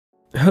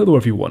Hello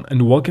everyone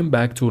and welcome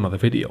back to another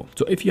video.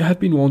 So if you have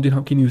been wondering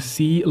how can you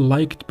see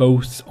liked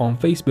posts on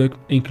Facebook,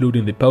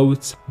 including the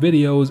posts,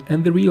 videos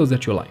and the reels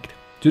that you liked.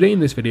 Today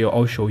in this video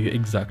I'll show you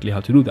exactly how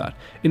to do that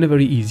in a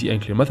very easy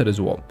and clear method as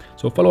well.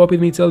 So follow up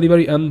with me till the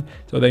very end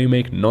so that you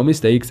make no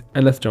mistakes,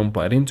 and let's jump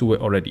right into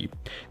it already.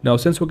 Now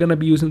since we're gonna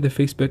be using the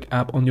Facebook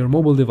app on your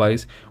mobile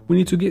device, we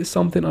need to get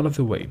something out of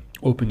the way.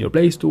 Open your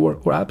Play Store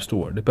or App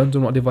Store, depends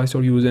on what device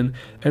you're using,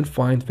 and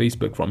find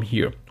Facebook from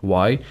here.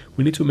 Why?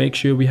 We need to make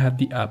sure we have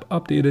the app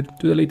updated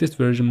to the latest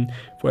version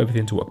for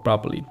everything to work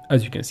properly.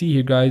 As you can see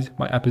here guys,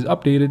 my app is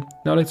updated.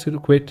 Now let's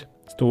quit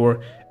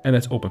Store and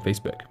let's open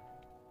Facebook.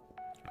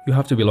 You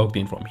have to be logged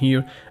in from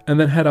here and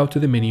then head out to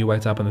the menu by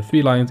tapping the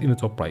three lines in the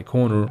top right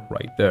corner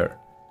right there.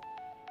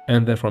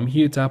 And then from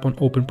here tap on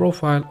open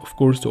profile, of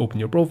course, to open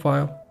your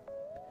profile.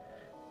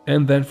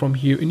 And then from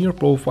here in your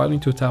profile you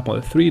need to tap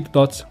on the three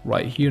dots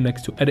right here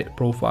next to edit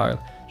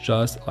profile,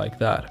 just like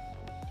that.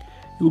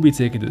 You will be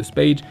taken to this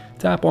page.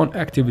 Tap on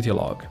activity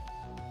log.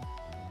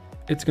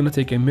 It's gonna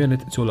take a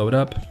minute to load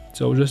up,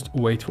 so just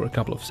wait for a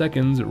couple of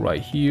seconds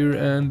right here,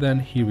 and then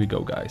here we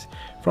go guys.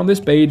 From this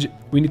page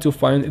we need to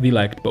find the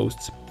liked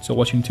posts. So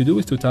what you need to do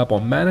is to tap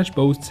on manage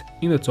posts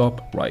in the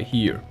top right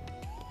here.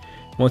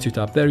 Once you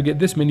tap there, you get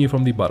this menu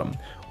from the bottom.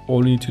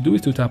 All you need to do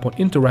is to tap on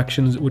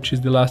interactions, which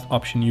is the last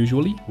option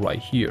usually right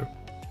here.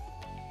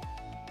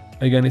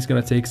 Again, it's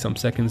gonna take some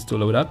seconds to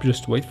load up,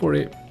 just wait for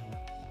it.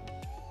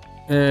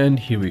 And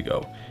here we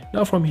go.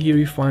 Now from here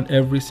you find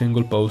every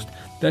single post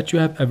that you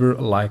have ever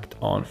liked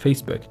on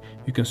Facebook.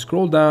 You can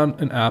scroll down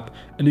an app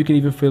and you can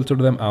even filter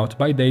them out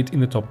by date in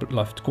the top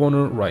left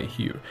corner right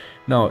here.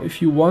 Now if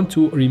you want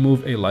to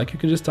remove a like, you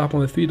can just tap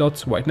on the three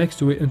dots right next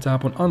to it and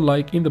tap on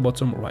unlike in the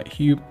bottom right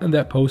here, and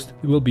that post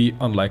will be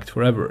unliked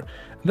forever.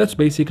 And that's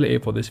basically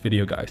it for this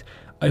video guys.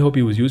 I hope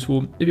it was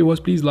useful. If it was,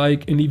 please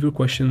like and leave your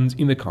questions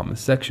in the comments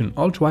section.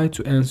 I'll try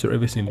to answer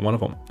every single one of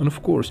them. And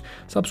of course,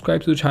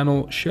 subscribe to the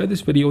channel, share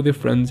this video with your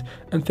friends,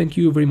 and thank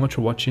you very much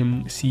for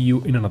watching. See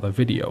you in another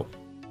video.